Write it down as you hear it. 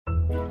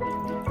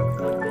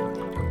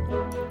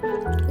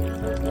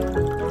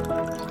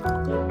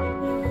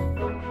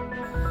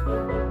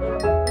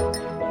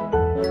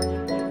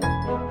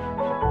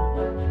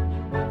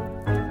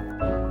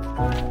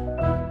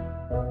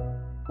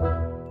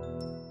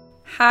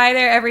Hi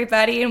there,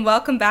 everybody, and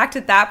welcome back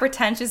to That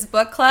Pretentious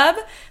Book Club.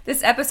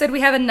 This episode,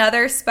 we have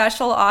another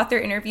special author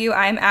interview.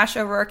 I'm Ash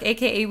O'Rourke,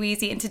 aka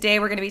Wheezy, and today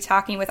we're going to be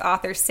talking with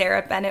author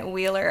Sarah Bennett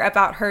Wheeler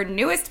about her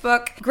newest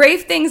book,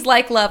 Grave Things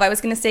Like Love. I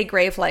was going to say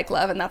Grave Like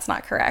Love, and that's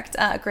not correct.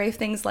 Grave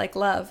Things Like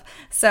Love.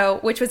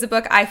 Which was a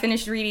book I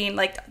finished reading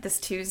this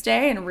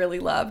Tuesday and really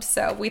loved.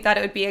 So we thought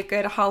it would be a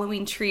good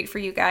Halloween treat for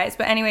you guys.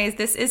 But anyways,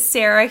 this is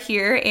Sarah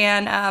here,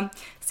 and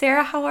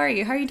Sarah, how are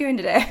you? How are you doing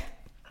today?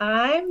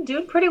 I'm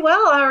doing pretty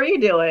well. How are you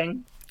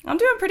doing? I'm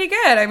doing pretty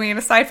good. I mean,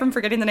 aside from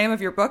forgetting the name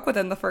of your book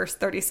within the first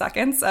 30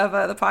 seconds of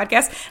the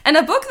podcast, and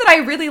a book that I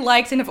really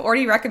liked and have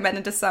already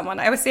recommended to someone.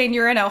 I was saying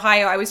you're in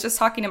Ohio. I was just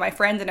talking to my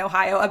friends in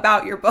Ohio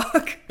about your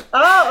book.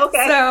 Oh,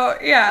 okay. So,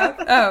 yeah.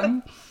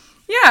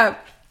 Yeah.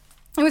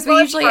 It was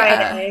Well, usually... it's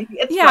Friday.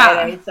 It's yeah.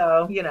 Friday,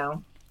 so, you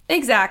know.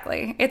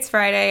 Exactly. It's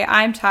Friday.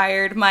 I'm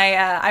tired.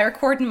 I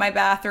record in my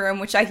bathroom,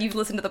 which you've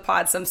listened to the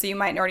pod some, so you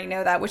might already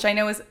know that, which I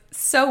know is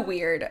so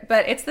weird.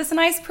 But it's this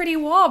nice, pretty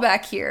wall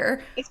back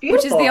here, It's beautiful.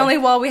 which is the only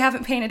wall we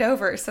haven't painted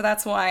over, so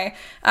that's why.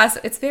 So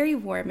it's very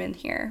warm in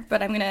here,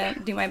 but I'm gonna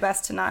do my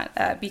best to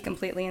not be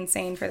completely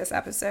insane for this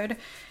episode.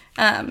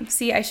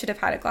 See, I should have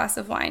had a glass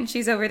of wine.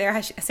 She's over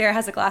there. Sarah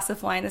has a glass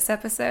of wine this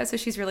episode, so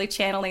she's really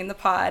channeling the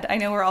pod. I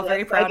know we're all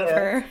very proud of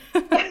her.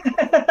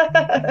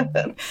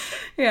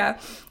 Yeah.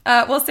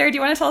 Well, Sarah, do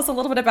you want to tell us a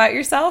little bit about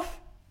yourself?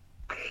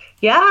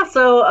 Yeah,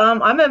 so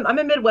I'm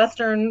a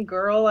Midwestern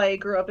girl. I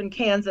grew up in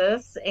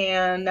Kansas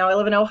and now I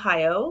live in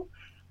Ohio.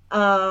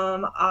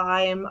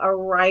 I'm a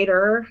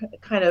writer,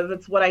 kind of,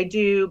 it's what I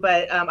do,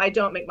 but I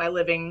don't make my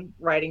living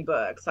writing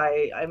books.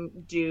 I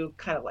do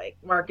kind of like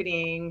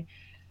marketing,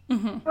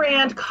 Hmm.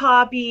 brand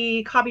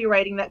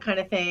copywriting, that kind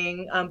of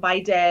thing, by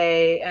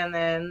day. And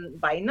then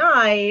by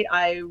night,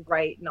 I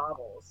write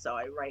novels. So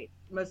I write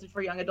mostly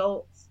for young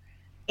adults.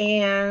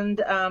 And,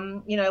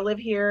 I live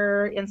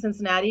here in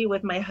Cincinnati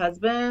with my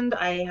husband.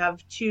 I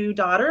have two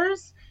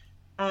daughters,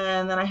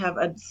 and then I have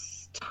a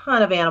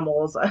ton of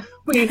animals.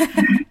 we,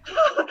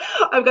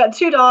 I've got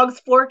two dogs,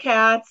 four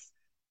cats,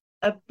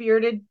 a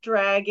bearded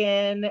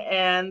dragon,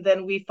 and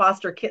then we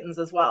foster kittens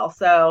as well.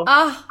 So,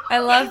 Oh, I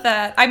love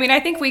that. I mean, I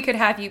think we could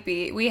have you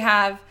beat. We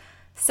have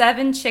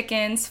 7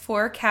 chickens,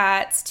 4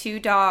 cats, 2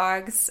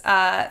 dogs,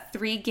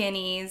 3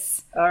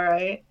 guineas. all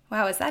right.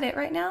 Wow, is that it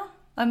right now?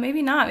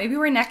 Maybe not. Maybe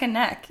we're neck and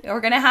neck. We're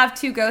gonna have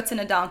 2 goats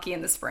and a donkey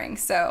in the spring,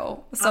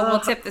 so we'll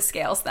tip the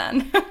scales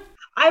then.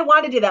 I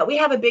want to do that. We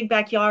have a big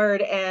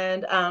backyard,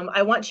 and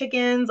I want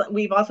chickens.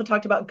 We've also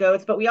talked about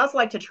goats, but we also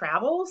like to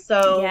travel.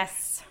 So,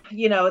 Yes.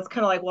 it's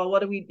kind of like, well,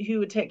 who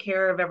would take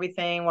care of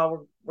everything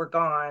while we're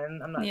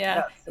gone? I'm not, Yeah.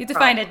 that's the You have to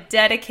find a problem.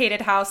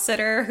 dedicated house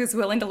sitter who's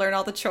willing to learn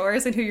all the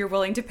chores and who you're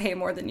willing to pay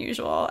more than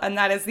usual, and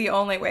that is the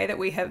only way that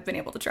we have been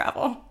able to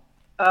travel.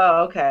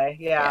 Oh, okay.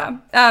 Yeah.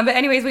 Yeah. But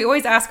anyways, we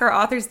always ask our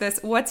authors this: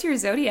 what's your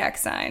zodiac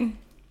sign?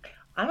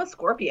 I'm a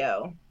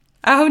Scorpio.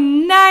 Oh,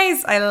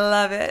 nice. I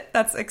love it.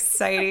 That's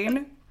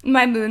exciting.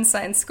 My moon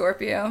sign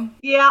Scorpio.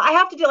 Yeah, I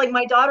have to do, like,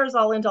 my daughter's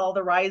all into all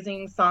the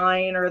rising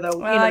sign, or Oh, the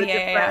yeah, yeah,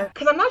 different,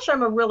 because I'm not sure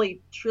I'm a really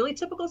truly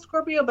typical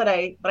Scorpio, but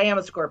I am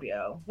a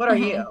Scorpio. What are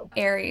yeah. you?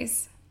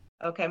 Aries.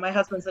 Okay, my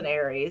husband's an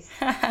Aries.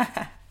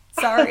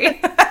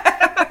 Sorry.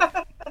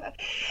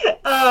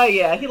 Oh,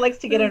 yeah, he likes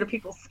to get under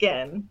people's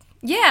skin.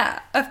 Yeah,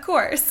 of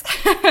course.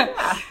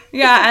 Yeah.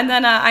 Yeah, and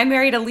then I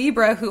married a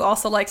Libra who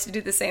also likes to do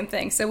the same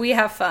thing. So we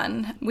have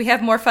fun. We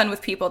have more fun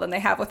with people than they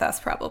have with us,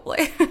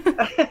 probably.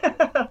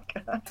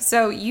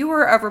 So you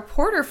were a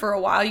reporter for a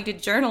while. You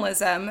did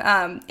journalism,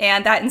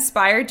 and that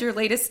inspired your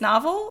latest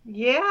novel.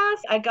 Yes,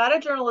 I got a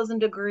journalism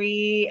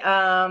degree,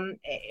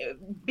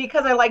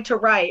 because I like to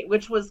write,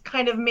 which was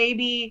kind of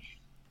maybe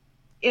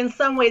in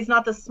some ways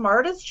not the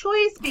smartest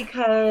choice,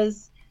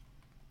 because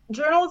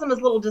journalism is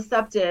a little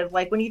deceptive.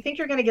 Like, when you think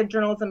you're going to get a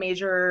journalism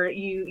major,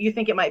 you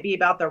think it might be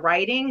about the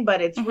writing,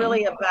 but it's Hmm.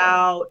 really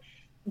about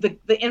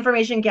the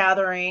information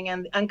gathering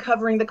and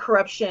uncovering the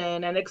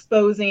corruption and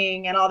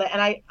exposing and all that.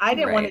 And I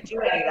didn't want Right. to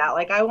do any of that.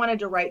 Like, I wanted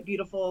to write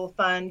beautiful,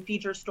 fun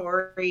feature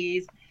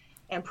stories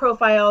and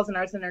profiles and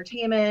arts and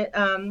entertainment.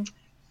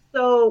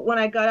 So when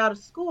I got out of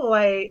school,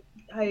 I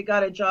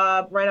got a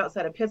job right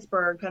outside of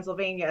Pittsburgh,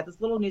 Pennsylvania, at this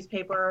little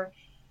newspaper,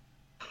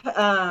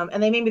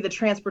 and they made me the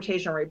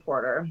transportation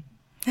reporter.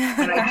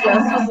 And I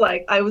just was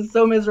like, I was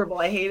so miserable.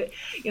 I hate it.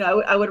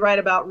 I would write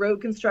about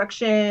road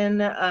construction,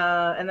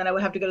 and then I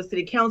would have to go to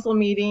city council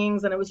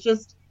meetings, and it was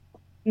just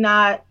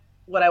not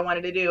what I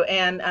wanted to do.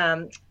 And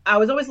I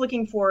was always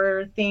looking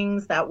for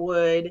things that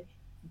would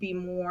be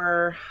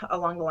more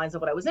along the lines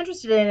of what I was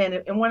interested in.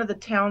 And in one of the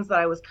towns that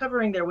I was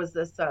covering, there was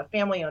this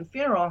family-owned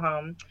funeral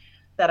home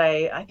that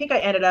I think I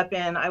ended up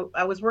in.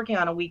 I was working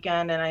on a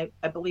weekend, and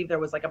I believe there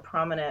was like a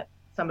prominent,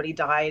 somebody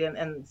died,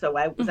 and so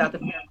I was at the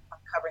Hmm. funeral,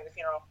 covering the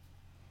funeral.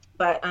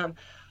 But I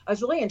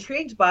was really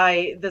intrigued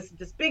by this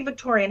big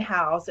Victorian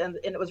house, and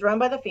it was run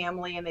by the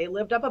family, and they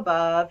lived up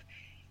above,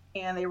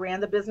 and they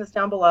ran the business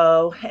down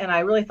below. And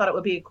I really thought it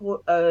would be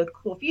a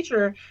cool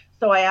feature.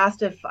 So I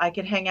asked if I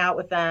could hang out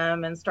with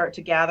them and start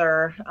to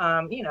gather,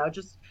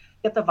 just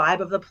get the vibe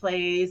of the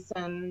place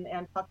and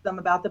talk to them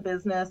about the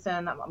business.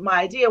 And my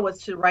idea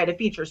was to write a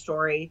feature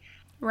story.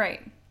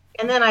 Right.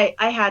 And then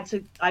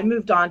I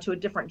moved on to a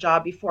different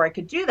job before I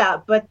could do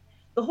that. But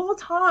the whole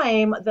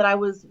time that I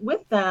was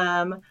with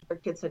them, their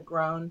kids had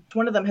grown.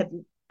 One of them had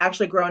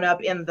actually grown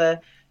up in the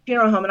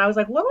funeral home. And I was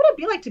like, what would it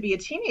be like to be a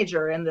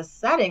teenager in this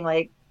setting?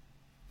 Like,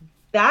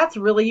 that's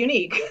really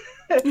unique.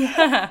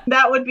 Yeah.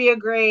 That would be a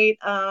great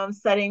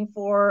setting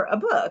for a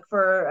book,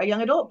 for a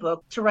young adult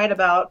book to write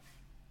about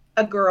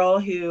a girl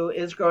who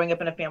is growing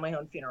up in a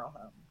family-owned funeral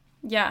home.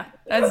 Yeah,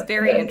 that's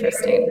very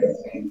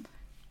interesting.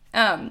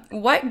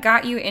 What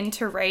got you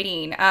into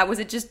writing? Was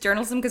it just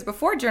journalism? Because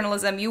before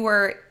journalism, you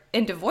were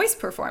into voice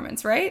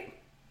performance, right?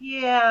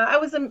 Yeah, I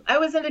was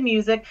into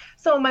music.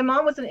 So my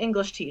mom was an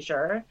English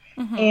teacher,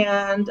 Mm-hmm.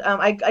 and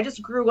I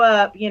just grew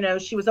up.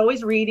 She was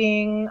always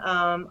reading.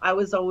 I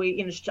was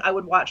always, I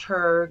would watch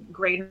her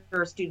grade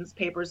her students'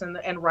 papers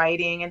and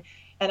writing,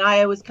 and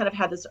I always kind of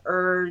had this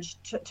urge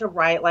to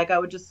write. Like I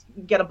would just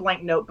get a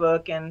blank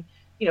notebook and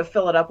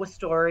fill it up with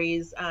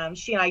stories.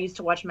 She and I used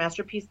to watch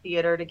Masterpiece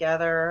Theater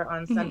together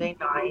on Mm-hmm. Sunday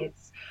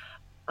nights.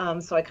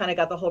 So I kind of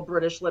got the whole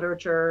British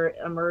literature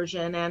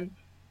immersion, and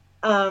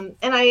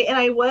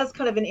I was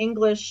kind of an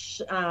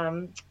English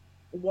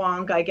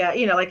wonk, I guess.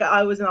 Like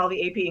I was in all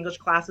the AP English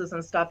classes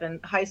and stuff in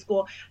high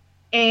school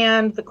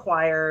and the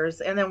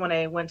choirs. And then when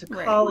I went to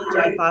Right. college,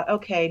 I thought,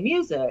 okay,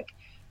 music.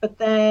 But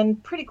then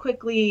pretty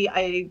quickly,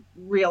 I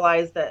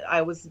realized that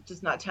I was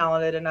just not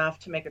talented enough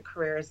to make a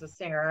career as a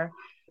singer.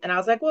 And I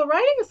was like, well,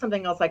 writing is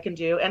something else I can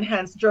do. And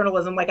hence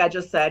journalism, like I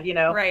just said,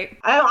 Right.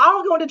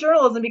 I'll go into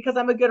journalism because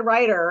I'm a good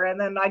writer. And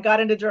then I got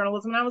into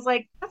journalism and I was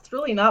like, that's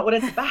really not what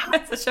it's about.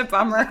 That's such a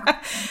bummer.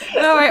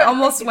 Oh, I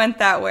almost went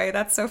that way.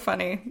 That's so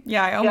funny.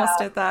 Yeah, I almost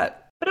Yeah. did that.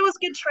 But it was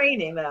good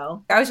training,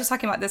 though. I was just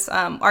talking about this,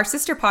 our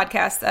sister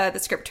podcast, the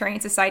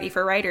Scripturian Society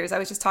for Writers. I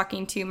was just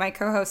talking to my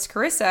co-host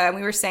Carissa, and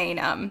we were saying,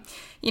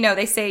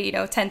 they say,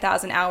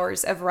 10,000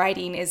 hours of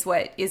writing is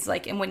what is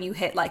like, and when you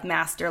hit like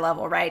master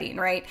level writing,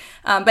 right?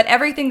 But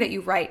everything that you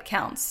write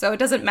counts. So it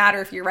doesn't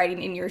matter if you're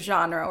writing in your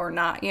genre or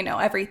not,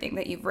 everything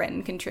that you've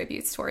written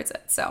contributes towards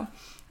it. So,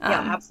 Yeah,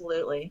 um,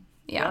 absolutely.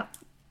 yeah.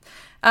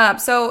 Yeah,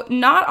 So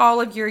not all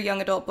of your young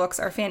adult books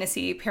are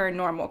fantasy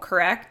paranormal,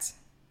 correct?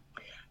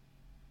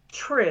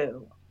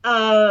 true.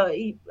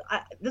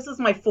 This is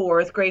my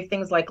fourth, Grave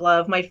Things Like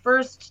Love. My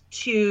first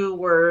two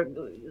were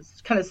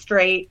kind of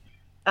straight,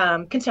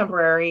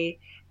 contemporary.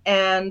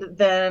 And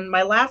then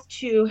my last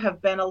two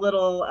have been a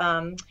little,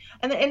 and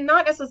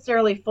not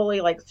necessarily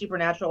fully like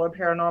supernatural or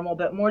paranormal,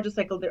 but more just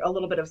like a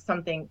little bit of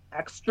something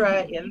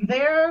extra Hmm. in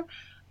there.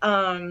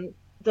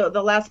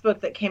 The last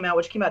book that came out,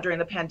 which came out during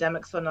the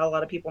pandemic, so not a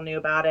lot of people knew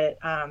about it,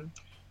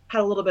 had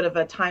a little bit of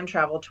a time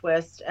travel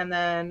twist. And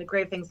then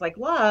Grave Things Like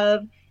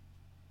Love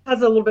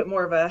has a little bit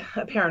more of a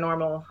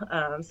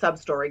paranormal sub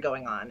story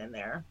going on in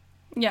there.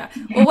 Yeah.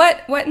 Well,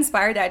 what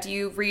inspired that? Do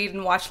you read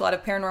and watch a lot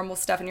of paranormal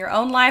stuff in your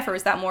own life, or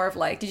was that more of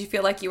like, did you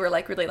feel like you were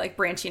like really like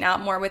branching out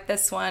more with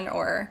this one,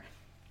 or?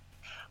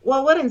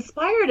 Well, what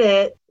inspired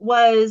it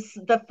was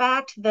the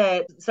fact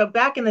that so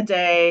back in the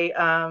day,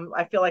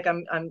 I feel like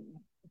I'm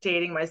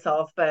dating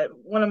myself, but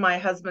one of my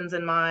husband's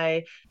and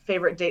my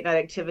favorite date night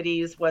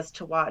activities was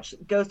to watch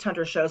ghost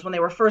hunter shows when they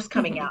were first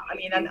coming Hmm. out. I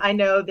mean, I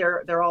know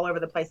they're all over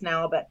the place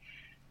now, but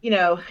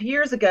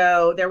years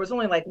ago there was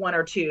only like one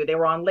or two. They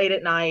were on late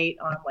at night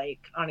on like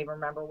I don't even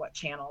remember what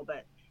channel,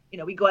 but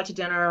we go out to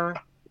dinner,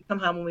 we come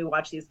home and we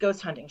watch these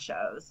ghost hunting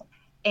shows.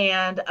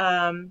 And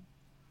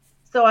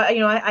so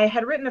I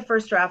had written a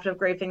first draft of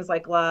Grave Things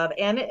Like Love,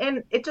 and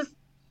it just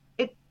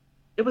it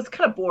it was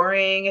kind of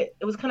boring. It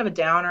was kind of a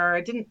downer.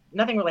 It didn't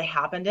Nothing really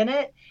happened in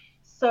it.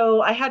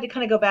 So I had to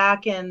kind of go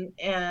back and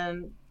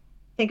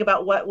think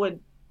about what would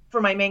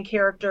for my main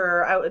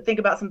character. I would think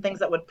about some things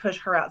that would push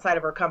her outside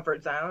of her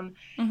comfort zone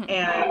Hmm.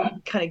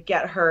 and kind of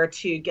get her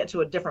to get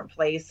to a different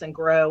place and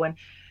grow. And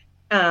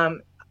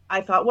um,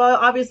 I thought, well,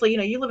 obviously,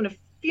 you live in a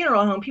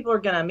funeral home. People are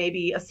gonna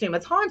maybe assume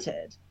it's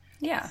haunted.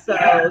 Yeah.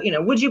 So,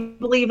 would you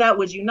believe that?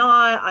 Would you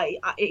not?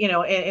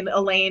 And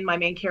Elaine, my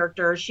main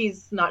character,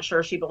 she's not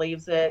sure she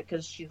believes it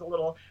because she's a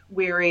little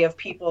weary of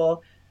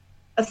people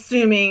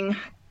assuming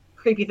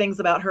creepy things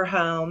about her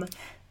home.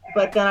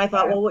 But then I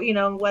thought, well,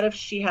 what if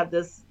she had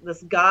this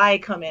guy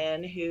come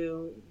in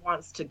who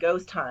wants to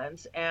ghost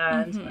hunt,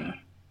 and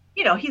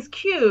Hmm. he's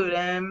cute,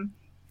 and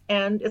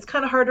it's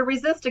kind of hard to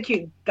resist a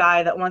cute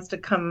guy that wants to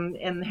come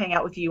and hang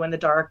out with you in the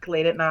dark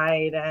late at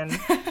night, and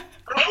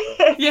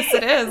Yes,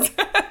 it is.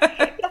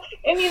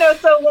 and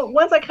so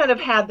once I kind of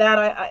had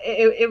that,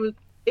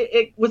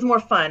 it was more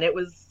fun. It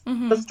was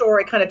the Hmm.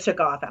 story kind of took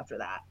off after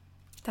that.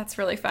 That's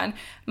really fun.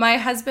 My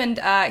husband,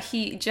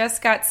 he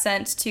just got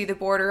sent to the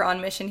border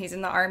on mission. He's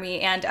in the army,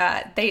 and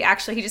he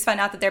just found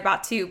out that they're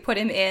about to put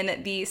him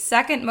in the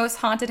second most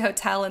haunted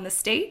hotel in the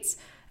States.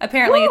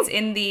 Apparently, Woo! it's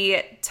in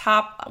the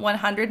top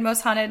 100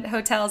 most haunted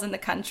hotels in the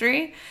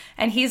country.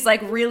 And he's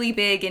like really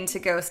big into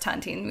ghost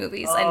hunting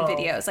movies and Oh,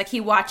 videos. Like he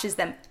watches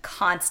them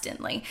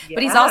constantly.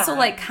 But he's also yeah.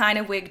 like kind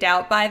of wigged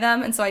out by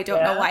them. And so I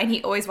don't know Yeah. why. And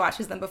he always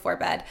watches them before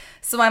bed.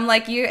 So I'm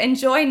like, you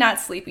enjoy not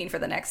sleeping for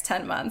the next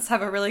 10 months.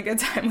 Have a really good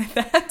time with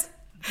that.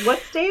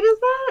 What state is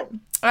that?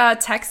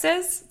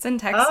 Texas. It's in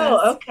Oh,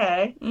 Texas.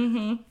 okay.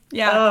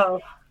 Yeah. Oh,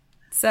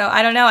 So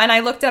I don't know. And I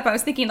looked up, I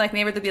was thinking like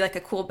maybe there'd be like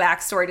a cool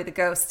backstory to the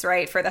ghosts,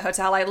 right? For the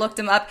hotel. I looked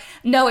them up.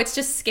 No, it's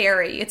just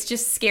scary. It's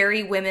just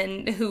scary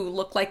women who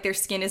look like their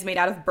skin is made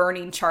out of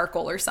burning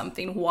charcoal or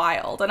something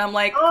wild. And I'm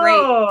like,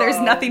 great. There's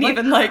oh nothing my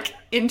even like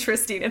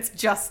interesting. It's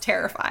just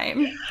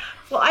terrifying.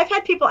 Well, I've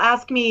had people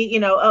ask me,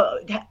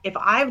 if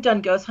I've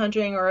done ghost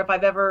hunting or if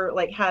I've ever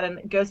like had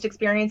a ghost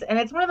experience, and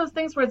it's one of those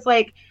things where it's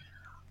like,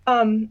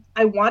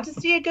 I want to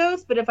see a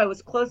ghost, but if I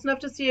was close enough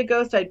to see a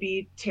ghost, I'd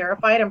be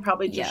terrified and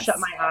probably just shut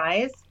Yes. my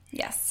eyes.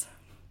 Yes.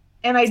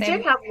 And I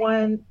did Same. have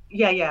one,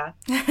 yeah, yeah.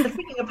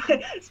 Speaking of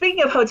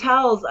speaking of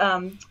hotels,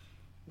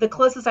 the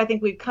closest I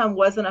think we've come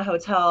was in a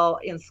hotel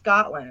in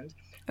Scotland.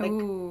 Like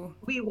Ooh.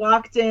 we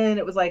walked in,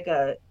 it was like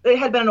it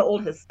had been an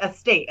old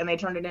estate, and they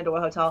turned it into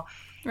a hotel.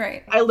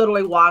 Right. I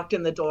literally walked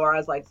in the door. I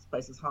was like, this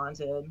place is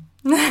haunted.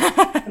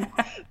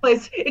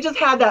 Place, it just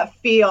had that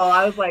feel.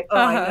 I was like,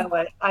 oh, I Uh-huh. know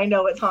it. I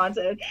know it's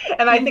haunted.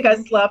 And I think I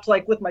slept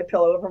like with my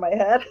pillow over my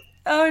head.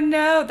 Oh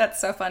no, that's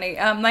so funny.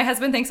 My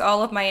husband thinks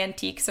all of my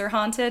antiques are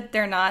haunted.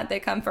 They're not. They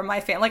come from my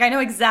family. Like I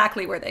know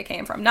exactly where they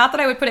came from. Not that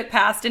I would put it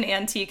past an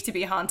antique to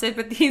be haunted,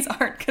 but these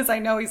aren't because I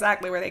know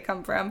exactly where they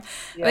come from.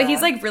 But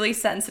he's Yeah. like really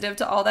sensitive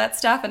to all that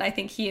stuff, and I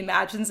think he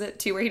imagines it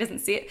too, where he doesn't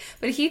see it.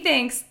 But he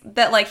thinks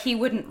that like he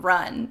wouldn't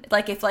run,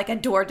 like if like a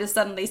door just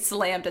suddenly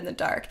slammed in the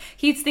dark.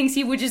 He thinks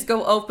he would just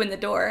go open the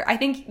door. I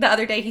think the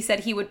other day he said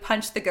he would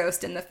punch the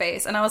ghost in the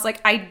face, and I was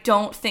like, I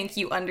don't think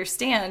you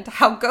understand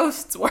how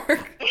ghosts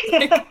work.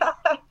 Like,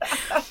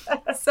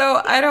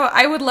 so I don't.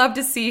 I would love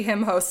to see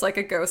him host like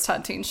a ghost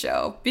hunting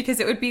show because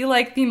it would be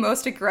like the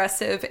most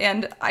aggressive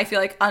and I feel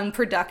like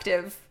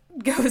unproductive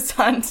ghost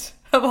hunt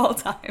of all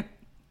time.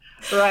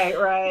 Right,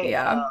 right.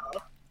 Yeah.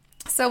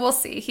 So we'll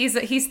see.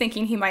 He's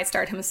thinking he might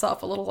start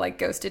himself a little like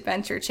ghost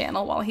adventure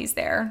channel while he's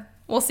there.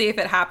 We'll see if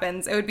it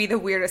happens. It would be the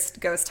weirdest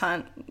ghost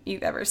hunt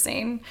you've ever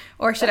seen,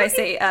 or should I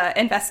say,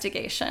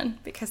 investigation?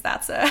 Because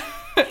that's a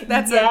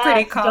that's a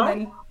pretty Yes, don't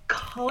common.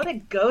 call it a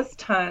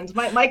ghost hunt.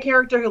 My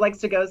character who likes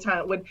to ghost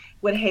hunt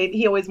would hate.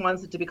 He always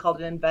wants it to be called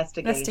an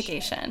investigation.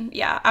 Investigation.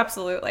 Yeah,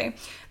 absolutely.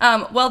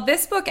 Well,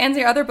 this book and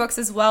your other books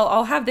as well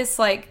all have this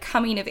like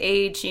coming of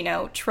age,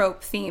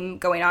 trope theme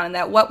going on in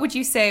that. What would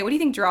you say? What do you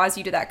think draws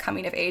you to that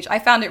coming of age? I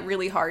found it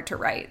really hard to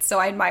write, so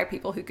I admire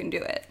people who can do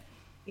it.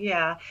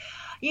 Yeah.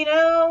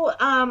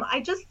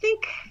 I just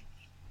think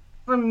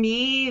for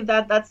me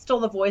that's still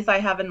the voice I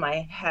have in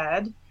my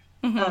head.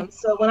 Hmm.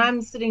 So when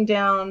I'm sitting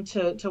down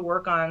to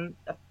work on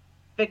a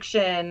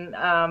fiction,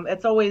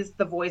 it's always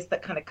the voice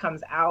that kind of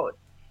comes out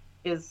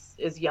is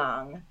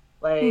young,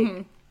 like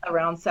Hmm.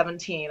 around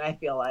 17, I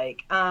feel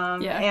like.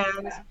 Yeah.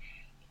 And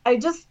I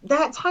just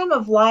that time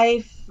of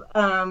life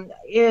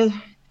is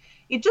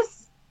it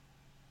just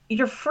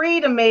you're free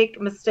to make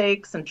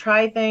mistakes and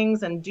try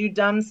things and do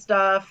dumb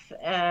stuff,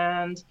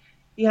 and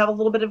you have a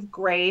little bit of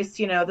grace.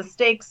 The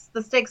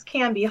stakes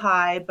can be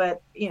high,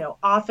 but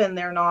often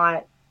they're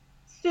not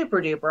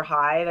super duper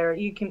high. There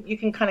you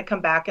can kind of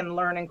come back and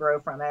learn and grow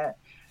from it.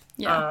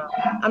 Yeah. um,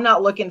 I'm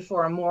not looking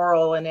for a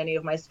moral in any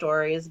of my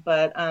stories,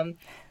 but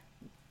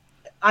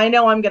I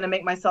know I'm going to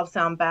make myself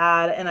sound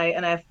bad, and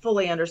I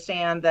fully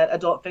understand that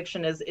adult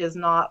fiction is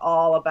not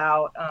all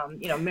about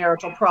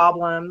marital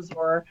problems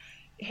or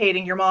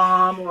hating your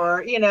mom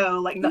or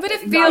like But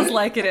it not, feels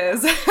like it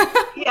is.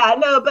 yeah,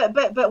 no,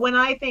 but when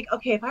I think,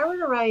 okay, if I were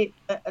to write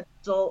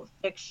adult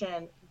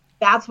fiction,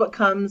 that's what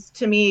comes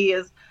to me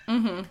is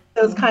Hmm.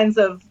 those kinds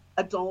of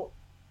adult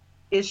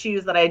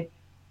issues that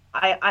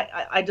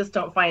I just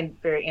don't find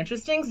very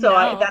interesting. So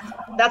No.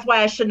 that's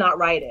why I should not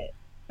write it.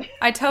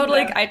 I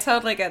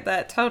totally get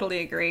that. Totally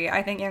agree.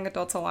 I think young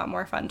adults a lot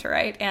more fun to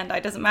write, and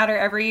it doesn't matter.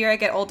 Every year I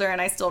get older, and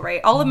I still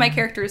write. All of my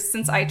characters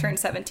since I turned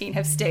 17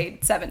 have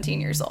stayed 17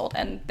 years old,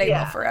 and they will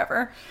Yeah,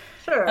 forever.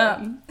 sure.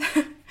 Um,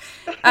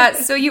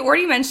 so you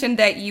already mentioned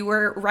that you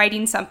were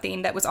writing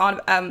something that was on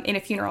in a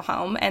funeral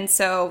home, and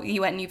so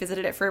you went and you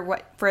visited it for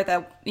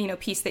the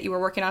piece that you were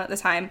working on at the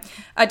time.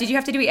 Did you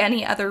have to do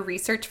any other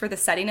research for the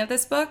setting of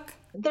this book?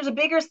 There's a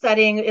bigger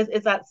setting.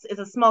 Is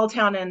a small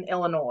town in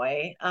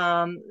Illinois,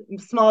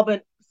 small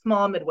but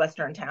small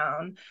Midwestern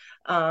town.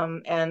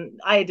 And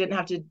I didn't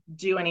have to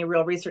do any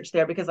real research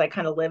there because I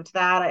kind of lived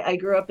that. I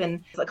grew up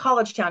in a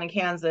college town in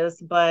Kansas,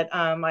 but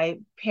my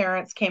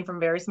parents came from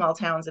very small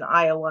towns in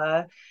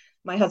Iowa.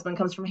 My husband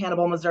comes from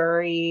Hannibal,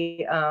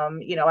 Missouri.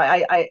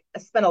 I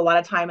spent a lot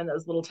of time in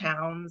those little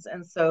towns,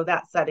 and so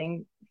that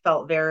setting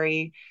felt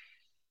very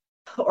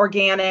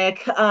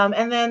organic.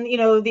 And then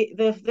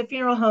the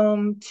funeral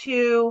home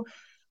too.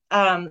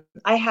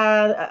 I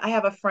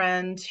have a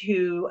friend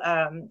who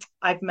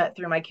I've met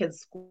through my kids'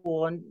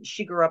 school, and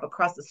she grew up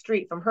across the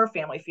street from her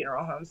family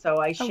funeral home. So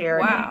I Oh shared,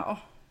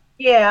 wow.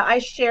 Yeah, I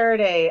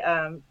shared a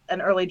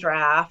an early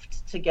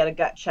draft to get a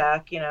gut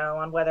check,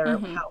 on whether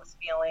Hmm. how it was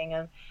feeling,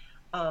 and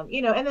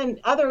and then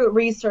other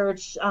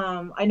research.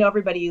 I know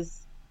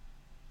everybody's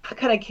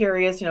kind of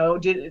curious,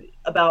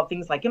 about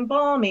things like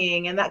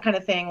embalming and that kind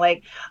of thing.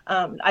 Like,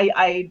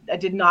 I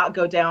did not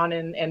go down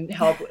and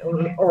help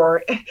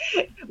or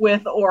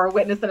with or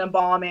witness an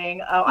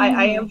embalming.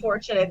 I am Hmm.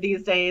 fortunate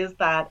these days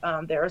that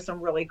there are some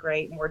really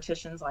great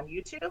morticians on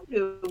YouTube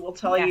who will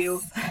tell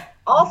you Yes.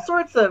 all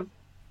sorts of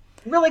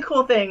really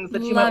cool things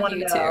that you might Love want to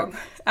YouTube. know.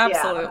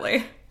 Yeah,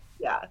 Absolutely.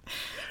 yeah,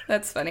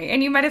 That's funny.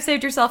 And you might have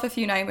saved yourself a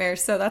few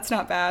nightmares, so that's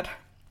not bad.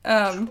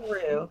 Um,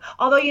 true.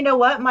 Although, you know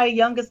what? My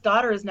youngest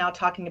daughter is now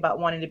talking about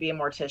wanting to be a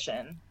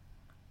mortician.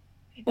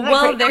 Isn't that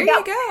well, great? there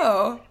you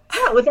go.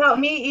 Yeah, without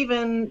me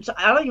even,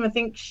 I don't even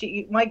think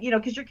she, like,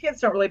 because your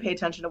kids don't really pay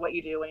attention to what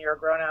you do when you're a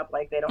grown up.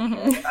 Like, they don't care.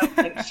 Hmm. I don't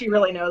think she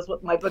really knows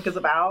what my book is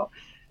about.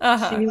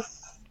 Uh-huh.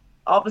 She's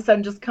all of a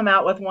sudden just come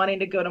out with wanting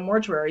to go to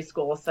mortuary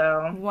school.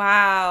 So,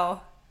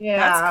 Wow.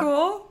 That's yeah.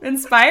 cool.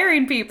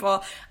 Inspiring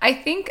people. I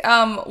think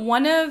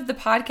one of the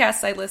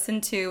podcasts I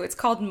listened to, it's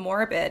called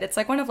Morbid. It's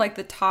like one of like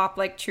the top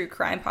like true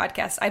crime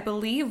podcasts. I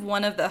believe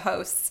one of the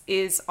hosts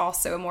is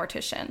also a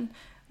mortician,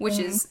 which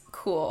Mhm. is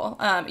cool.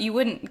 You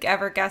wouldn't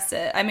ever guess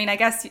it. I mean, I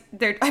guess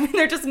they're I mean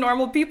they're just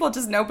normal people,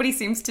 just nobody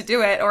seems to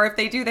do it, or if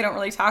they do, they don't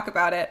really talk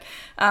about it.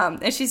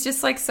 And she's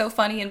just like so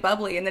funny and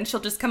bubbly, and then she'll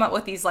just come up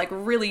with these like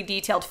really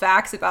detailed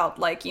facts about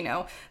like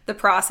the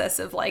process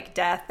of like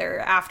death or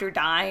after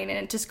dying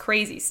and just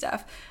crazy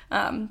stuff.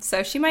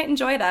 So she might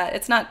enjoy that.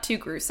 It's not too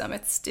gruesome.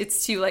 It's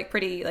too like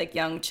pretty like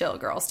young chill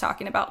girls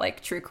talking about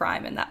like true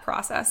crime and that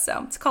process.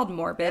 So it's called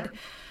Morbid.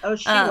 Oh,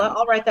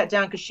 I'll write that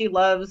down because she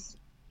loves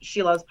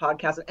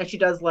podcasts and she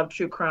does love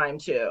true crime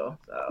too.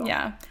 So,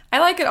 Yeah. I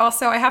like it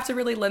also. I have to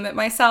really limit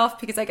myself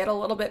because I get a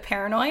little bit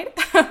paranoid,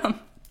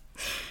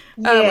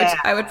 which yeah.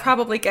 I would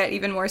probably get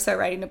even more so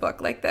writing a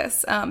book like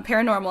this.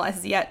 Paranormal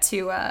has yet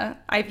to,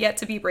 I've yet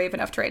to be brave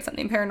enough to write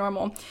something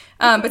paranormal.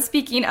 But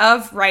speaking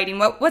of writing,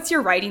 what's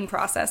your writing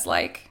process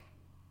like?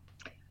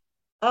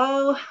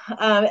 Oh,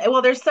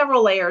 well, there's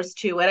several layers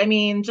to it. I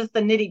mean, just the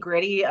nitty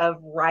gritty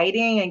of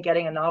writing and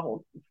getting a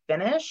novel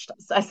finished.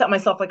 So I set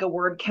myself like a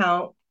word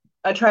count.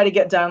 I try to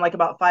get done like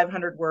about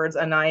 500 words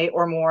a night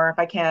or more if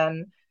I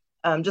can.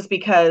 Just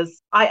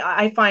because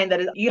I find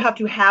that you have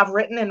to have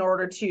written in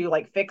order to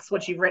like fix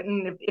what you've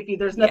written. If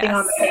there's nothing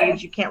on the Yes.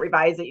 page, you can't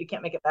revise it, you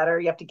can't make it better.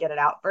 You have to get it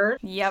out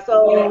first. Yep.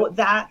 So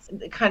that's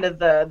kind of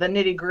the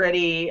nitty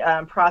gritty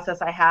process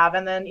I have,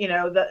 and then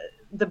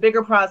the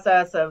bigger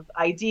process of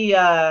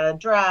idea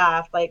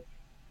draft. Like,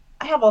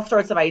 I have all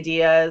sorts of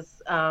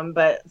ideas,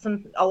 but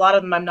a lot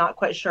of them I'm not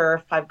quite sure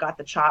if I've got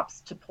the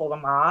chops to pull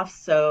them off.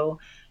 So,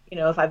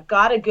 if I've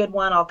got a good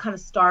one, I'll kind of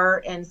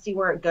start and see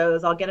where it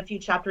goes. I'll get a few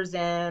chapters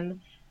in,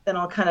 then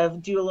I'll kind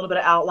of do a little bit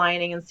of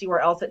outlining and see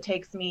where else it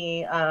takes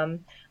me.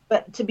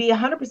 But to be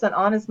 100%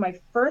 honest, my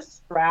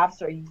first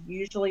drafts are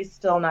usually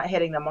still not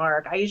hitting the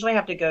mark. I usually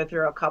have to go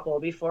through a couple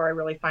before I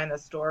really find the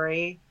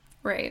story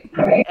Right.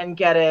 and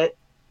get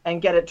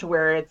it to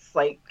where it's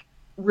like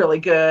really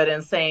good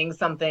and saying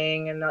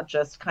something and not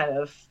just kind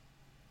of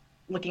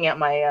looking at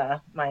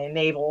my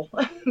navel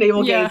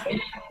navel Yeah. gazing.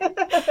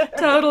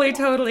 Totally,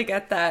 totally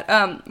get that.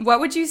 What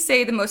would you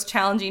say the most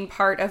challenging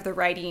part of the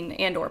writing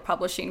and or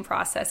publishing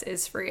process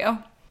is for you?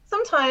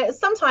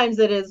 Sometimes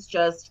it is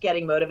just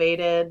getting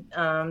motivated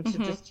to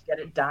Hmm. just get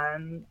it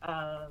done.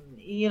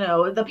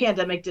 The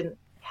pandemic didn't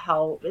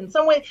help in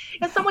some ways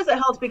it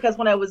helped because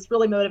when I was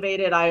really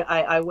motivated,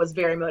 I was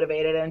very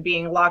motivated, and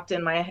being locked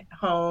in my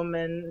home,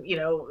 and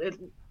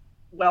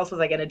what else was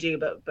I going to do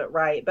but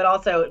write? But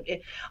also,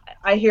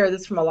 I hear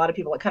this from a lot of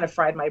people. It kind of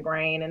fried my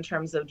brain in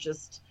terms of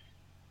just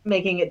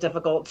making it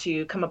difficult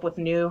to come up with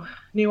new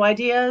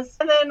ideas.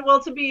 And then, well,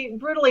 to be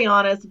brutally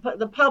honest,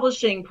 the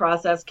publishing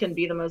process can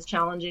be the most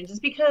challenging,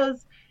 just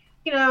because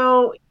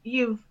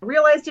you've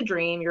realized a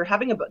dream, you're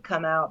having a book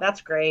come out,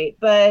 that's great,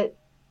 but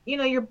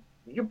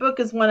your book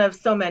is one of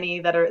so many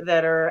that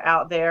are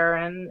out there,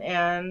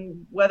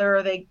 and whether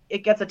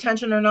it gets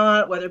attention or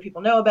not, whether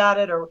people know about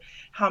it, or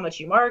how much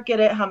you market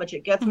it, how much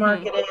it gets Hmm.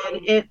 marketed,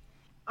 it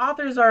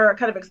authors are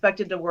kind of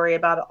expected to worry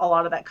about a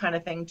lot of that kind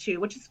of thing too,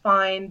 which is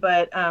fine,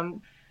 but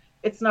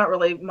it's not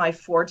really my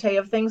forte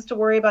of things to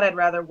worry about. I'd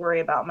rather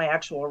worry about my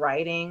actual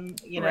writing,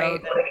 Right.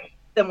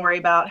 than worry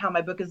about how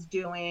my book is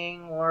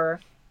doing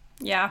or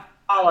Yeah.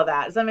 all of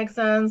that. Does that make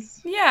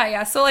sense? Yeah,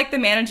 yeah. So like the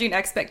managing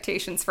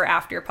expectations for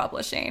after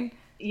publishing.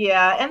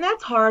 Yeah, and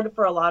that's hard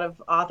for a lot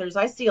of authors.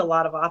 I see a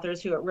lot of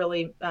authors who it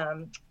really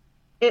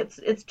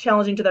it's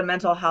challenging to their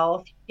mental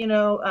health.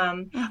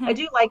 I Hmm.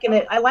 do liken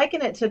it. I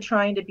liken it to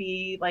trying to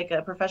be like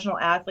a professional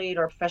athlete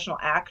or a professional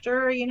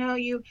actor.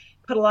 You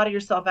put a lot of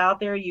yourself out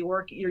there.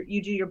 You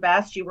do your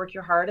best. You work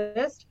your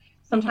hardest.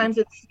 Hmm. Sometimes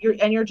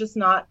you're just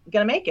not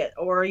gonna make it,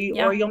 or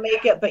Yeah. you'll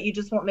make it, but you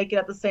just won't make it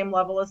at the same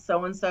level as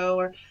so and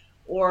so,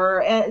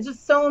 and it's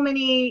just so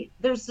many.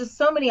 There's just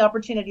so many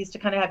opportunities to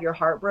kind of have your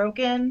heart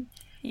broken,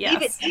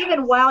 even Yes.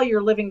 even while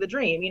you're living the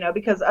dream,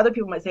 because other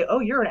people might say, oh,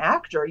 you're an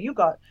actor, you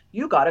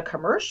got a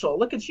commercial,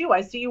 look at you,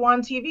 I see you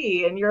on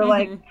TV, and you're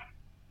like, Hmm.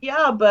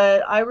 Yeah,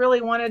 but I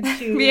really wanted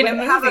Be in a to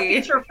have a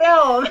movie. feature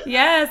film.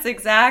 Yes,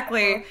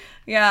 exactly.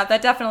 Yeah,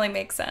 that definitely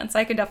makes sense.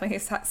 I can definitely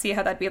see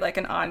how that'd be like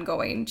an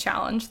ongoing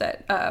challenge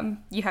that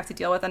you have to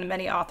deal with, and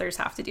many authors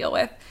have to deal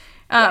with.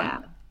 Yeah.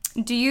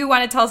 Um, do you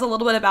want to tell us a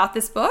little bit about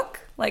this book?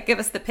 Like, give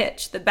us the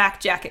pitch, the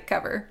back jacket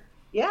cover.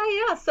 Yeah.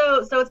 So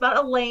it's about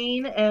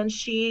Elaine, and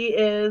she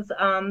is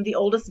the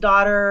oldest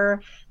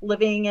daughter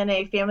living in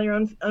a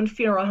family-owned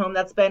funeral home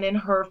that's been in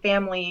her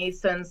family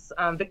since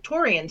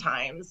Victorian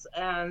times,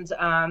 and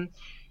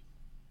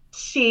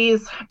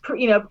she's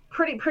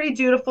pretty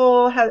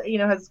dutiful.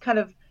 Has kind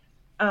of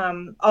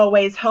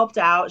always helped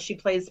out. She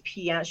plays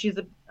piano. She's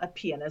a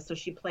pianist, so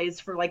she plays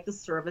for like the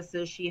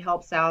services. She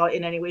helps out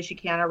in any way she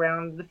can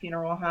around the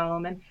funeral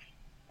home,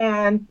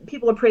 and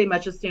people have pretty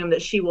much assumed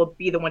that she will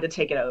be the one to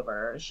take it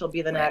over. She'll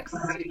be Right.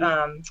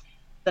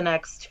 the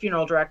next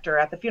funeral director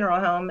at the funeral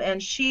home,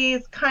 and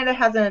she's kind of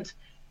hasn't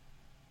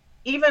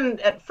even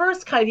at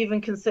first kind of even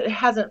consider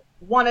hasn't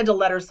wanted to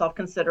let herself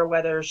consider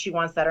whether she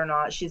wants that or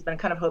not. She's been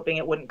kind of hoping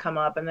it wouldn't come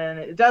up, and then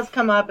it does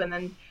come up, and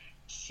then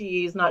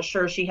she's not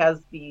sure she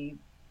has the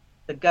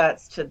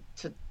guts to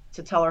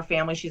tell her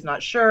family she's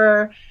not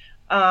sure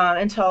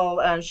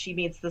until she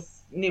meets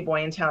this new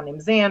boy in town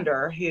named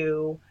Xander,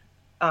 who,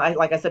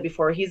 like I said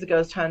before, he's a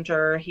ghost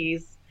hunter.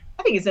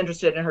 I think he's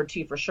interested in her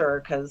too for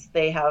sure because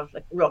they have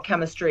like, real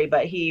chemistry.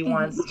 But he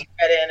wants to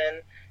get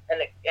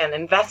in and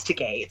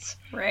investigate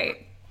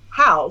Right.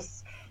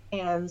 house.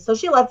 And so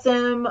she lets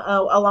him,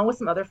 along with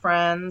some other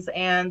friends,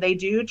 and they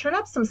do turn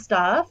up some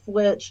stuff,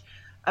 which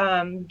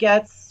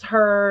gets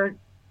her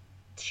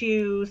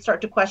to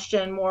start to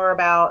question more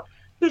about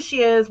who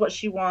she is, what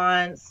she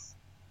wants,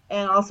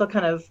 and also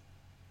kind of,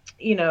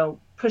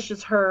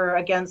 pushes her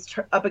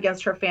up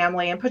against her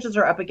family and pushes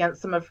her up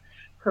against some of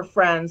her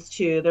friends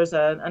too. There's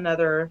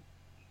another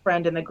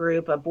friend in the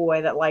group, a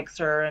boy that likes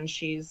her, and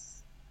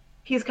he's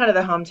kind of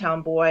the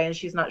hometown boy, and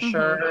she's not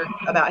sure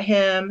about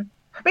him.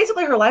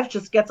 Basically, her life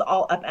just gets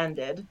all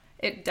upended.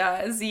 It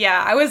does.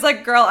 Yeah. I was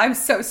like, girl, I'm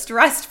so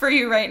stressed for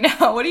you right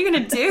now. What are you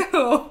going to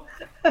do?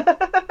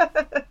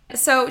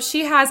 So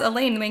she has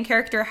Elaine, the main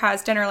character,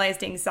 has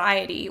generalized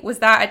anxiety. Was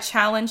that a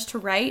challenge to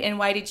write, and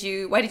why did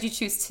you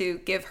choose to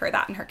give her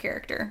that in her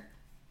character?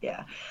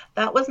 Yeah,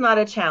 that was not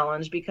a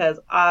challenge because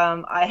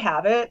I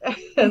have it,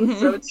 and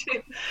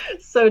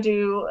so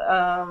do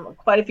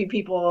quite a few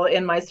people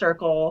in my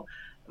circle,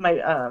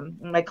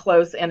 my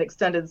close and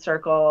extended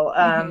circle.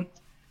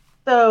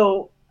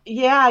 So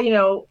yeah,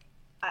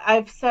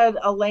 I've said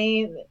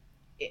Elaine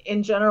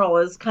in general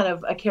is kind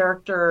of a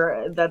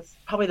character that's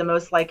probably the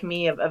most like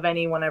me of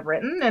anyone I've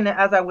written. And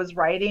as I was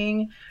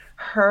writing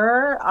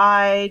her,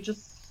 I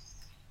just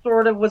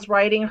sort of was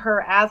writing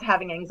her as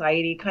having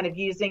anxiety, kind of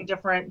using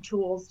different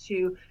tools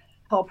to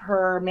help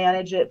her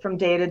manage it from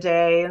day to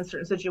day in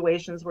certain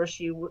situations where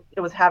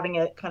it was having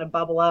it kind of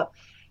bubble up.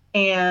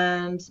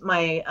 And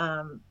my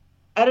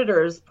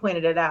editors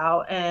pointed it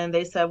out, and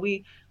they said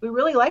we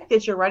really like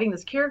that you're writing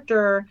this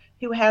character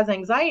who has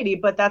anxiety,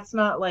 but that's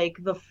not like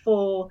the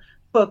full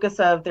focus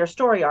of their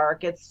story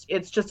arc. It's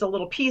just a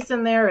little piece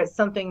in there. It's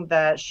something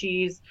that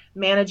she's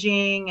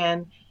managing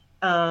and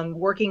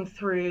working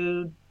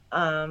through.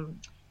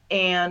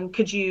 And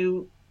could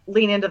you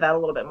lean into that a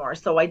little bit more?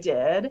 So I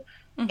did,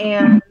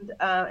 and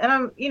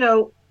I'm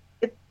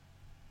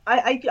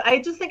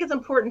I just think it's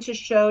important to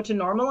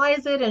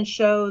normalize it and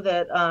show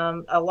that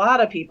a lot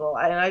of people,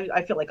 and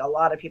I feel like a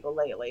lot of people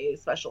lately,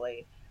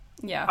 especially,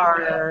 Yeah.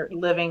 are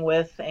living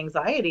with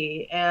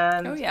anxiety, Oh,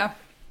 and yeah.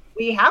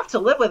 we have to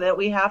live with it.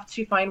 We have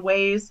to find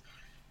ways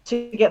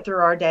to get through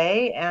our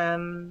day,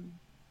 and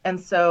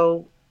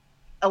so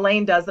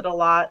Elaine does it a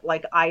lot,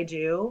 like I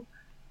do.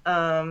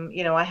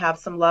 I have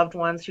some loved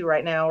ones who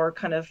right now are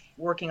kind of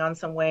working on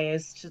some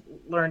ways to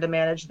learn to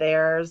manage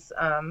theirs.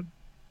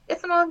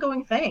 It's an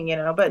ongoing thing,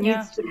 but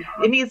Yeah.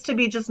 it needs to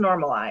be just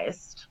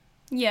normalized.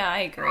 Yeah, I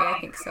agree. I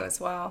think so as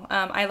well.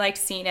 I liked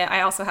seeing it.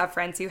 I also have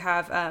friends who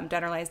have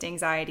generalized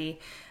anxiety.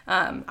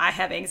 I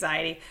have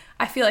anxiety.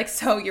 I feel like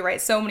you're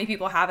right. So many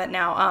people have it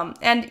now.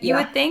 And you Yeah.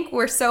 would think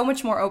we're so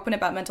much more open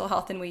about mental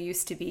health than we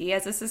used to be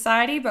as a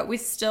society, but we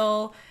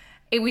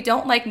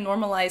don't like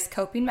normalize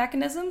coping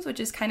mechanisms, which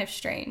is kind of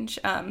strange.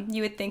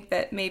 You would think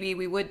that maybe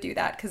we would do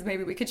that because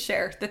maybe we could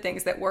share the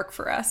things that work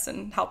for us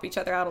and help each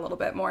other out a little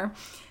bit more.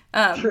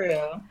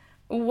 True.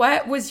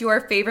 What was your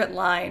favorite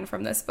line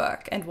from this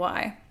book and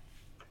why?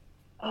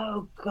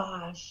 Oh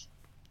gosh.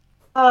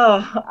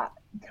 Oh,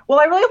 well,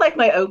 I really like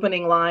my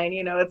opening line.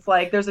 It's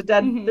like there's a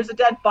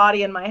dead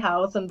body in my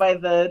house, and by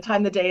the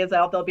time the day is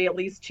out, there'll be at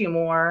least two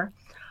more.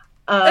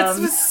 It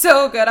Um, was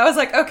so good. I was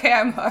like, okay,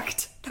 I'm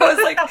hooked. That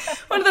was like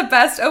one of the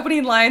best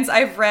opening lines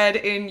I've read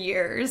in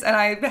years. And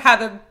I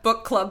have a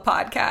book club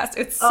podcast.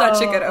 It's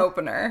such a good oh,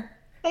 opener.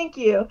 Thank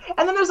you.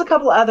 And then there's a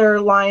couple other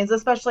lines,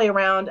 especially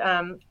around,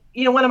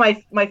 one of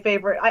my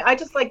favorite. I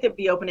just like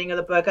the opening of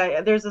the book.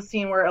 There's a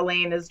scene where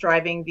Elaine is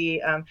driving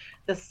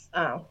this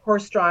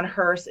horse-drawn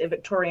hearse, a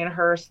Victorian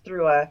hearse,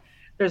 through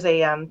there's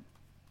a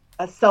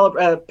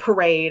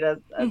parade, a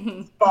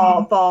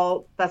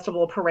fall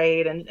festival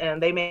parade,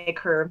 and they make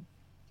her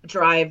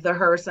drive the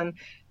hearse, and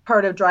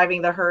part of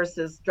driving the hearse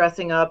is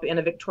dressing up in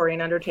a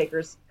Victorian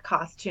undertaker's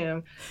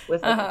costume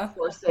with like a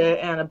corset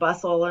and a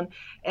bustle,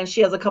 and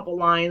she has a couple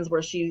lines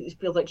where she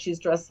feels like she's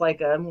dressed like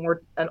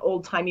an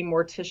old-timey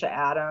Morticia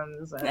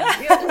Adams, and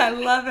I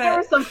love there were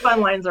it. some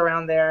fun lines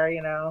around there.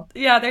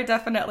 Yeah, there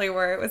definitely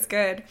were. It was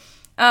good.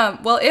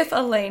 Well, if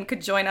Elaine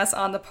could join us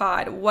on the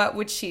pod, what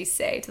would she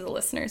say to the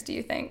listeners, do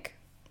you think?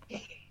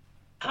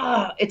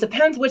 It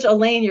depends which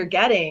Elaine you're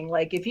getting.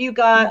 Like if you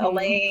got Hmm.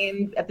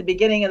 Elaine at the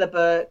beginning of the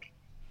book,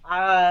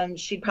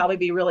 she'd probably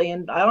be really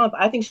in. I don't know.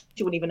 I think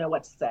she wouldn't even know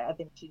what to say. I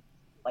think she's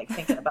like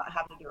thinking about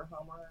having to do her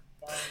homework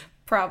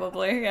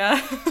Probably,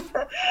 yeah.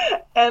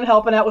 and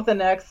helping out with the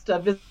next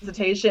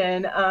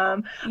visitation.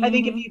 I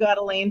think if Hmm. you got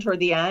Elaine toward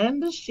the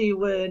end, she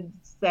would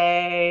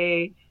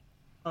say,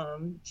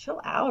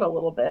 chill out a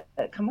little bit.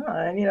 Come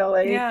on,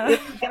 like Yeah.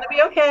 it's gonna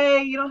be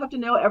okay. You don't have to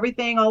know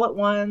everything all at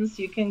once.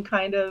 You can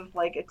kind of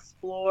like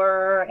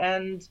explore,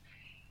 and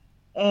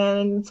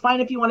it's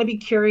fine if you want to be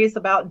curious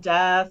about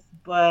death,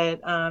 but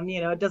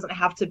it doesn't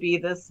have to be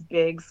this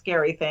big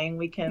scary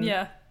thing.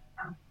 Yeah.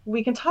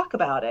 We can talk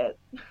about it.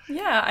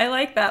 Yeah, I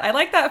like that. I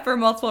like that for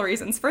multiple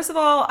reasons. First of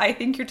all, I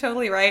think you're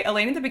totally right.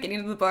 Elaine at the beginning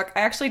of the book,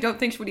 I actually don't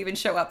think she would even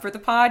show up for the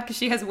pod because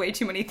she has way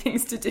too many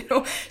things to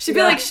do. She'd be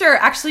Yeah. like, sure,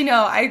 actually,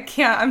 no, I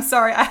can't. I'm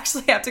sorry. I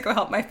actually have to go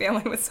help my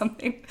family with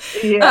something.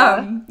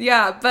 Yeah.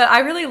 Yeah, but I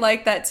really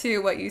like that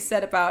too, what you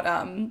said about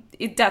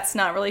that's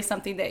not really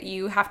something that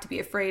you have to be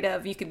afraid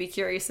of. You can be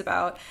curious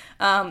about.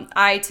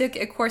 I took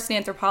a course in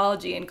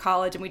anthropology in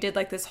college, and we did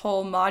like this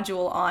whole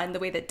module on the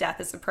way that death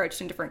is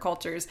approached in different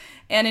cultures.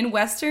 And in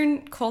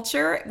Western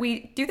culture,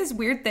 we do this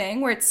weird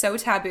thing where it's so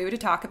taboo to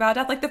talk about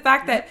death. Like the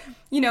fact that,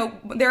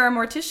 there are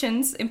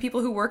morticians and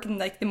people who work in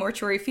like the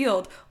mortuary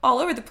field all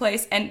over the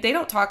place, and they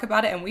don't talk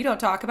about it, and we don't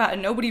talk about it,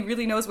 and nobody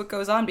really knows what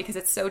goes on because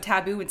it's so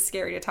taboo and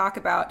scary to talk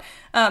about.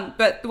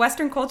 But the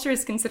Western culture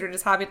is considered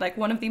as having like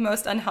one of the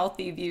most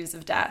unhealthy views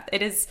of death.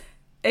 It is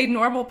a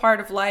normal part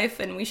of life,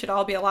 and we should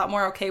all be a lot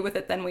more okay with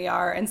it than we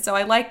are. And so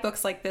I like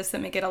books like this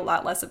that make it a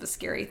lot less of a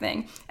scary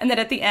thing. And that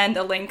at the end,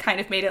 Elaine kind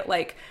of made it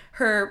like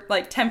her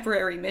like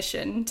temporary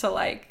mission to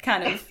like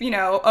kind of,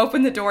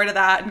 open the door to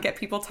that and get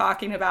people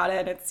talking about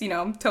it. It's,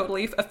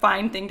 totally a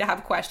fine thing to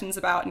have questions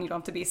about, and you don't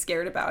have to be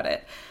scared about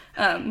it.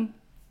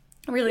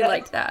 I really Yeah.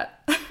 liked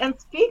that. And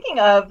speaking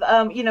of,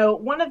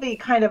 one of the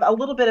kind of a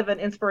little bit of an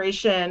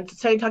inspiration to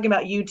say, talking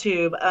about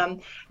YouTube,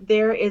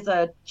 there is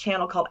a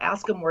channel called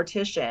Ask a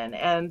Mortician,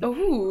 and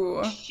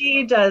Ooh.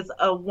 she does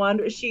a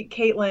wonder.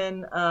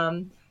 Caitlin,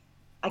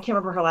 I can't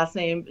remember her last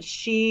name.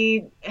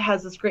 She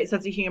has this great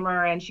sense of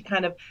humor, and she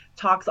kind of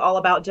talks all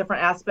about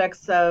different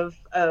aspects of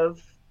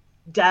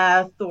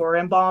death or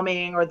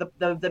embalming or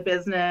the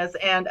business,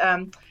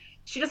 and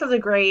she just has a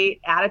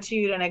great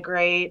attitude and a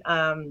great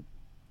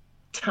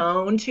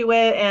tone to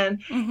it,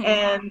 Mm-hmm.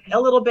 and a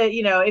little bit,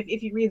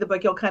 if you read the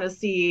book, you'll kind of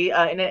see,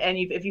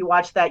 if you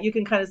watch that, you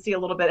can kind of see a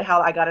little bit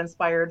how I got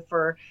inspired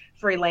for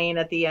Elaine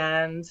at the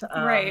end,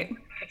 Right.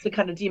 to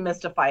kind of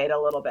demystify it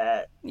a little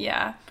bit.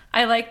 Yeah,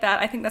 I like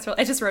that. I think that's really.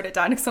 I just wrote it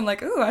down because I'm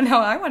like, ooh, I know,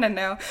 I want to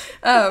know.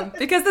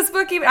 Because this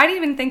book, even I didn't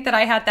even think that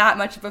I had that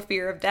much of a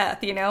fear of death,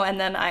 And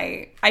then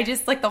I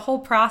just like the whole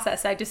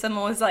process. I just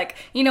was like,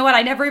 you know what?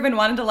 I never even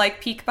wanted to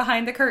like peek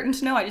behind the curtain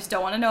to know. I just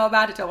don't want to know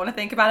about it. Don't want to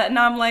think about it. And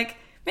now I'm like,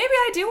 maybe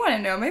I do want to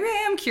know. Maybe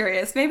I am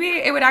curious. Maybe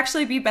it would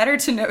actually be better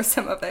to know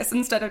some of this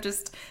instead of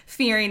just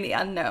fearing the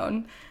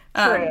unknown.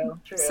 True,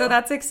 So true.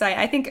 that's exciting.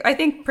 I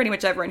think pretty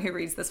much everyone who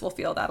reads this will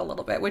feel that a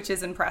little bit, which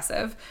is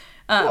impressive.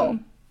 Cool.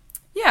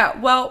 Yeah.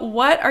 Well,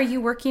 what are you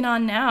working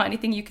on now?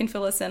 Anything you can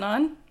fill us in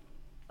on?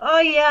 Oh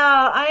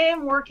yeah, I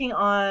am working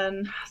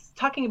on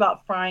talking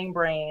about frying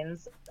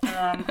brains.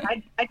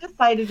 I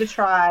decided to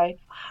try.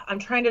 I'm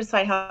trying to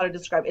decide how to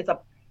describe it. It's a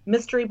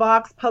mystery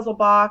box, puzzle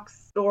box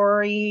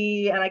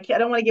story, and I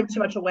don't want to give too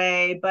much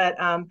away, but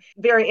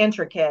very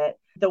intricate.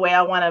 The way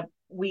I want to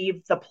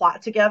weave the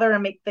plot together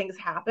and make things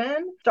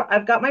happen. So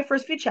I've got my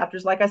first few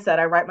chapters. Like I said,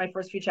 I write my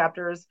first few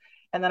chapters,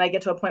 and then I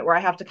get to a point where I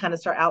have to kind of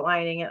start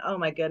outlining it. Oh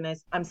my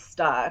goodness, I'm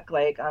stuck.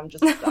 Like I'm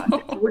just stuck.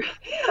 once,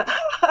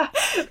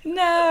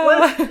 No.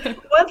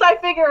 once I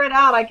figure it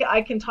out,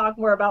 I can talk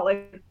more about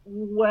like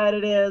what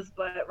it is.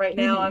 But right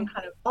now, I'm Mhm.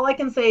 kind of all I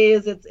can say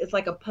is it's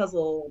like a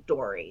puzzle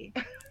story.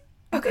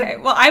 Okay.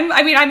 Well,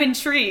 I'm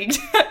intrigued.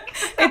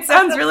 It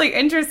sounds really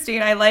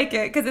interesting. I like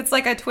it because it's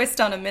like a twist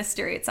on a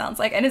mystery, it sounds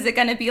like. And is it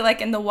going to be like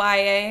in the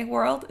YA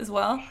world as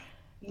well?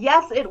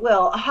 Yes, it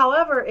will.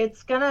 However,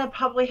 it's gonna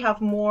probably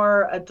have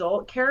more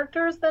adult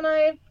characters than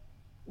I've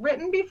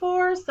written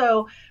before.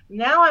 So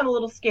now I'm a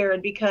little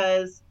scared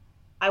because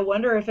I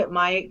wonder if it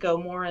might go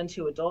more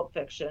into adult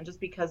fiction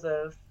just because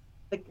of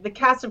the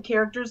cast of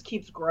characters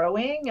keeps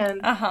growing,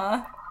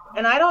 Uh-huh.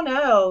 and I don't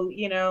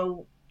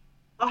know,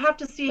 I'll have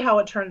to see how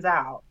it turns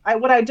out.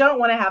 What I don't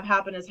want to have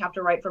happen is have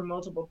to write from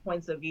multiple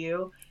points of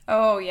view.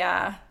 Oh,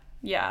 yeah.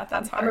 Yeah,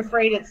 that's I'm hard.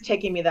 afraid it's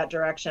taking me that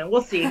direction.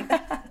 We'll see.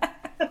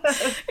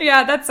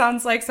 Yeah, that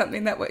sounds like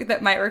something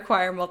that might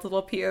require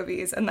multiple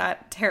POVs, and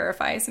that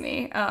terrifies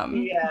me.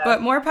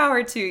 But more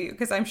power to you,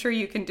 because I'm sure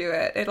you can do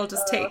it. It'll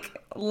just take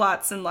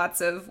lots and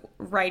lots of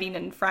writing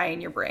and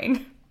frying your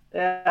brain.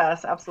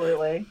 Yes,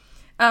 absolutely.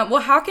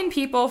 Well, how can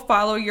people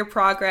follow your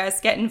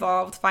progress, get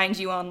involved, find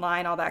you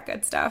online, all that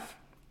good stuff?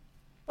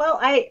 Well,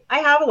 I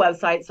have a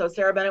website, so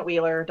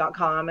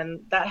sarahbennettwheeler.com, and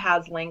that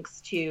has links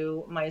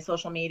to my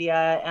social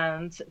media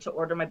and to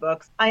order my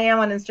books. I am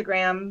on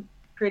Instagram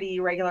pretty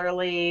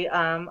regularly.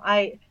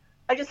 I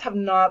just have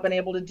not been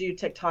able to do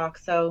TikTok,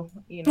 so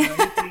you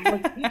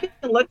can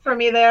look for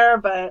me there,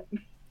 but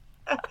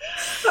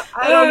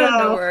I don't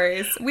know. No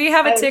worries. We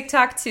have a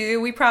TikTok too.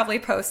 We probably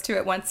post to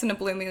it once in a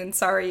blue moon.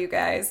 Sorry, you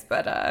guys.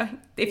 But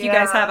if you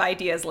guys have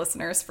ideas,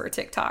 listeners, for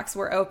TikToks,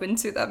 we're open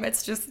to them.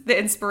 It's just the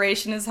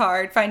inspiration is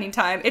hard, finding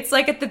time. It's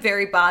like at the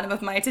very bottom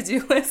of my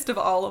to-do list of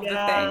all of the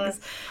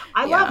things.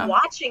 I love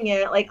watching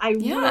it. Like, I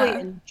really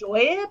enjoy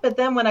it. But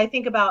then when I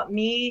think about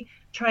me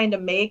trying to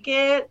make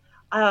it,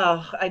 I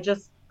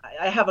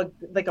have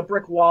a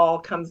brick wall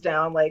comes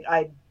down. Like,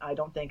 I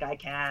don't think I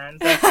can.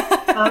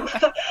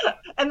 So,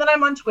 and then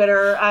I'm on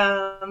Twitter,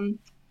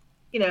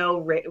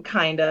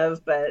 kind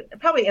of, but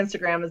probably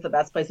Instagram is the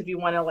best place if you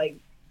want to like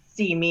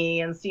see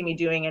me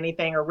doing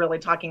anything or really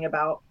talking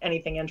about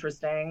anything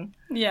interesting.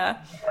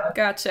 Yeah.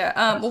 Gotcha.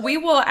 Well, we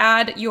will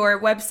add your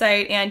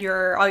website and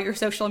all your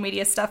social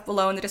media stuff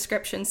below in the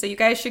description. So you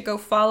guys should go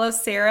follow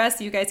Sarah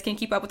so you guys can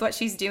keep up with what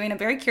she's doing. I'm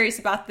very curious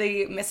about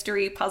the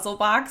mystery puzzle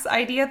box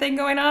idea thing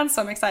going on.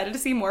 So I'm excited to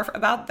see more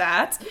about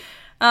that.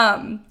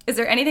 Is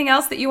there anything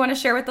else that you want to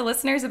share with the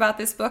listeners about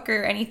this book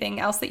or anything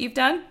else that you've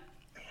done?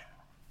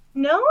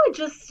 No, I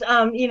just,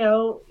 I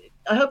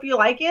hope you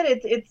like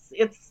it.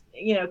 It's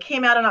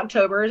came out in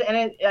October,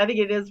 and I think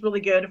it is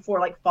really good for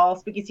like fall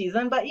spooky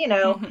season. But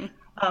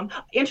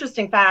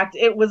interesting fact,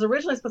 it was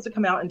originally supposed to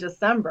come out in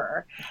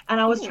December,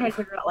 and I was trying to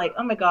figure out like,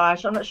 oh my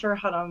gosh, I'm not sure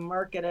how to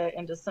market it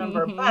in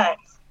December, but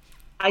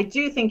I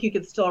do think you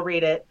could still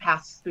read it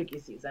past spooky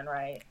season,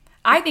 right?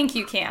 I think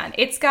you can.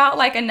 It's got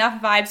like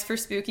enough vibes for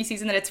spooky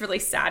season that it's really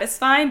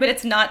satisfying, but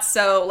it's not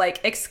so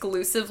like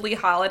exclusively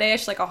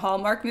holiday-ish, like a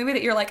Hallmark movie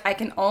that you're like, I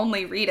can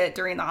only read it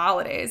during the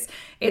holidays.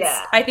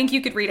 I think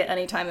you could read it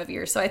any time of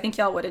year. So I think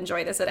y'all would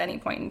enjoy this at any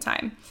point in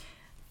time.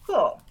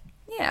 Cool.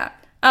 Yeah.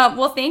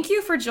 Well, thank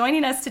you for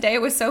joining us today.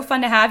 It was so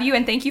fun to have you,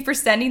 and thank you for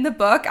sending the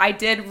book. I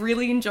did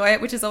really enjoy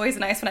it, which is always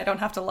nice when I don't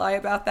have to lie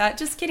about that.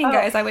 Just kidding,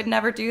 guys. I would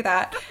never do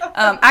that.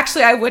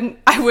 Actually, I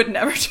would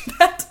never do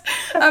that.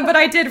 But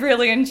I did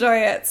really enjoy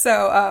it.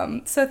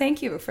 So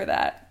thank you for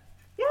that.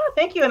 Yeah,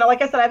 thank you. And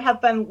like I said, I've had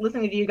fun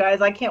listening to you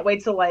guys. I can't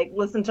wait to like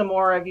listen to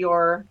more of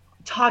your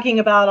talking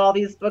about all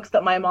these books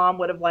that my mom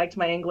would have liked,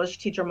 my English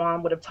teacher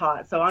mom would have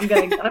taught. So I'm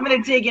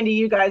gonna dig into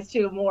you guys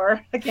too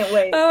more. I can't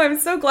wait. Oh, I'm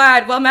so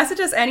glad. Well, message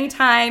us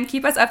anytime.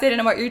 Keep us updated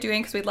on what you're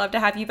doing because we'd love to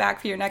have you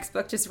back for your next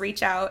book. Just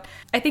reach out.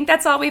 I think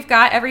that's all we've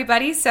got,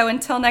 everybody. So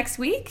until next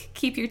week,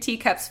 keep your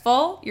teacups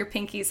full, your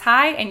pinkies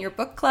high, and your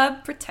book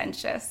club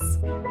pretentious.